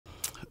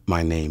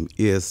My name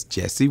is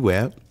Jese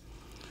Webb.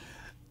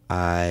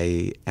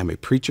 I am a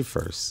preacher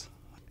first,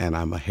 and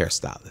I'm a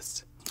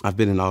hairstylist. I've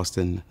been in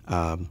Austin,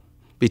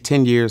 be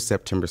 10 years,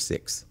 September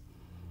 6th.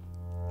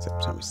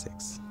 September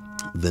 6th.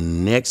 The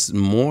next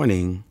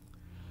morning,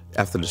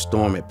 after the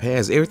storm had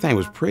passed, everything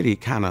was pretty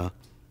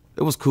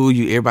it was cool.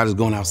 Everybody's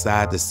going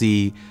outside to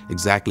see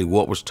exactly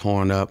what was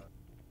torn up.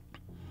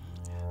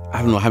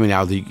 I don't know how many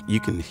hours you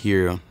can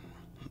hear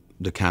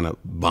the kind of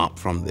bump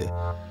from the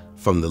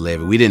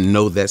levee. We didn't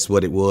know that's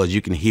what it was.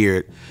 You can hear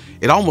it.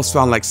 It almost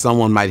sounded like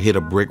someone might hit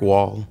a brick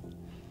wall.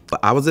 But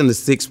I was in the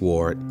 6th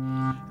ward,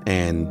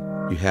 and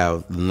you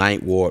have the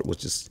 9th ward,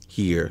 which is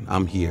here.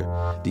 I'm here.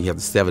 Then you have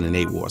the 7th and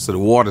 8th ward. So the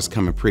water's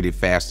coming pretty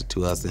faster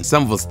to us, and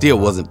some of us still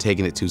wasn't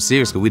taking it too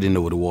serious because we didn't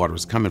know where the water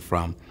was coming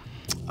from.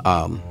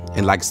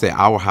 And like I said,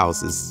 our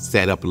house is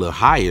set up a little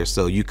higher,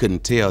 so you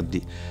couldn't tell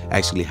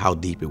actually how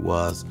deep it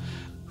was.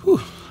 Whew.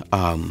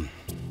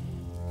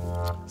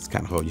 It's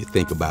kind of hard you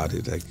think about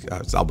it.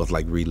 It's almost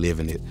like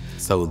reliving it.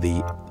 So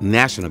the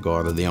National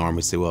Guard of the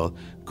Army said, well,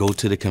 go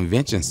to the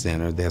convention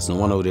center. There's no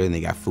one over there, and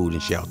they got food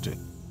and shelter.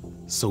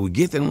 So we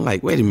get there, and I'm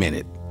like, wait a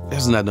minute,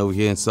 there's nothing over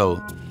here. And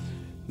so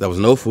there was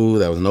no food,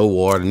 there was no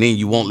water, and then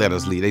you won't let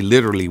us leave. They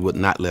literally would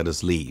not let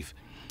us leave.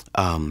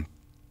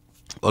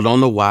 I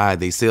don't know why.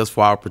 They say it's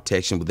for our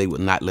protection, but they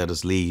would not let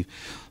us leave.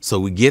 So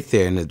we get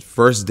there, and the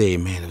first day,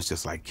 man, it was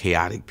just like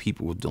chaotic.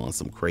 People were doing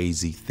some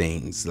crazy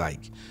things.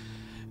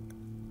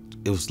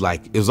 It was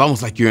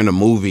almost like you're in a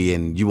movie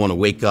and you want to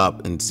wake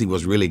up and see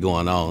what's really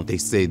going on. They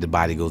say the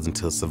body goes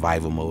into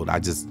survival mode. I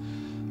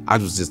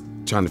was just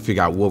trying to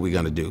figure out what we're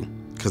gonna do,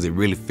 because it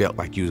really felt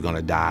like you was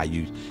gonna die.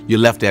 You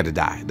left there to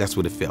die. That's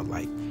what it felt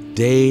like.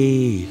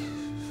 Day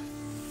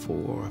 4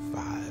 or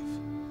 5.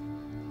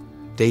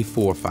 Day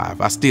 4 or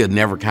 5. I still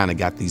never kind of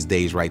got these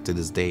days right to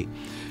this day.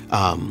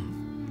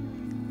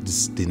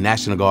 The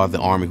National Guard, the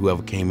Army,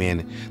 whoever came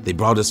in, they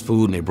brought us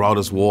food and they brought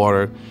us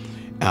water.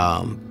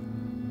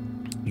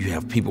 You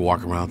have people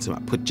walking around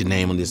saying, put your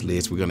name on this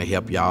list, we're gonna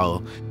help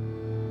y'all.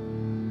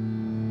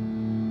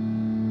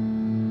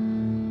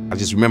 I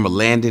just remember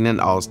landing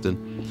in Austin,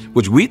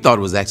 which we thought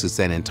was actually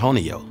San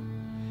Antonio,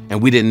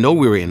 and we didn't know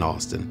we were in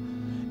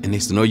Austin. And they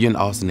said, no, you're in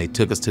Austin. They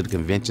took us to the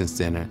convention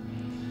center,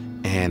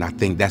 and I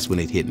think that's when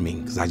it hit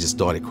me, because I just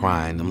started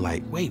crying. I'm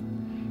like, wait,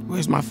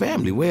 where's my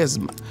family?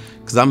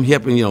 Because I'm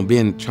helping,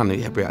 trying to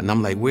help out, and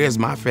I'm like, where's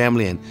my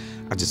family? And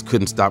I just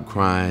couldn't stop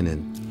crying,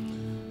 and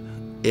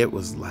it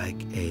was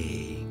like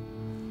a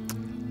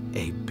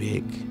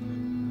big,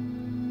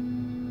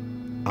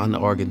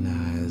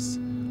 unorganized,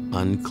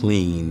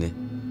 unclean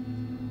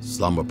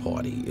slumber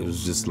party. It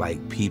was just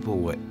like people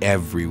were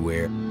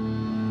everywhere.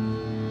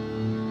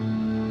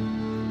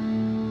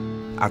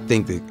 I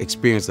think the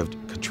experience of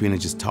Katrina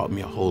just taught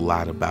me a whole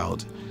lot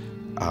about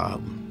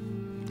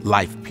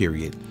life,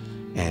 period,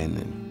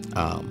 and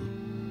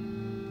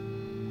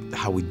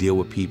how we deal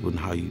with people and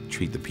how you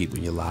treat the people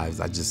in your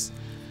lives.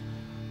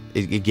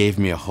 It gave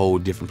me a whole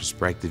different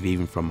perspective,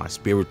 even from my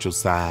spiritual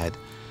side,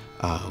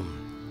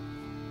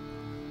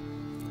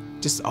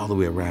 just all the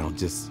way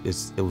around.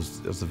 It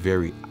was a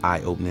very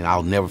eye-opening.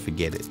 I'll never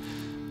forget it,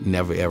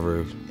 never,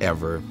 ever,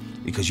 ever.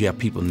 Because you have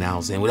people now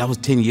saying, well, that was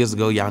 10 years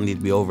ago, y'all need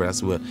to be over it. I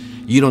said, well,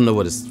 you don't know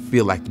what it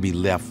feels like to be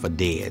left for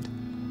dead,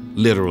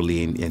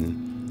 literally,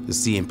 and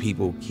seeing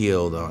people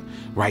killed.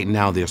 Right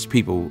now, there's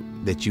people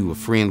that you were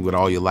friend with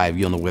all your life,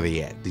 you don't know where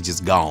they're at. They're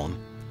just gone.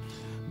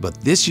 But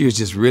this year's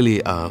just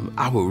really,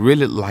 I would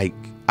really like,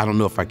 I don't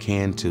know if I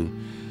can, to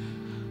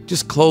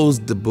just close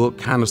the book,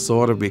 kind of,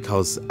 sort of,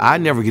 because I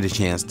never get a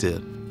chance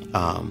to.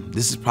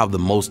 This is probably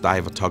the most I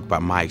ever talk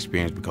about my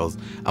experience, because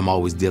I'm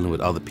always dealing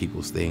with other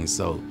people's things.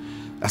 So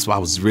that's why I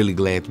was really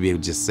glad to be able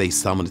to just say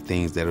some of the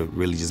things that have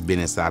really just been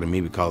inside of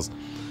me, because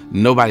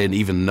nobody didn't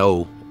even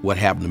know what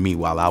happened to me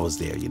while I was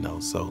there,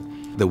 So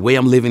the way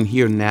I'm living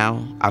here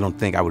now, I don't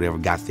think I would ever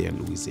got there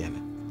in Louisiana.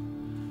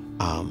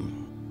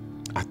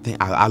 I think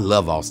I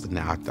love Austin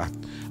now.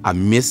 I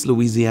miss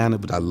Louisiana,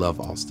 but I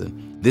love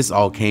Austin. This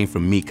all came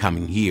from me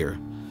coming here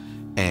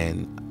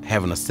and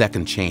having a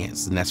second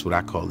chance, and that's what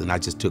I call it. And I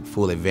just took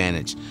full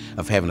advantage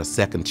of having a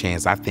second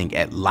chance, I think,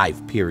 at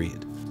life,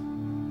 period.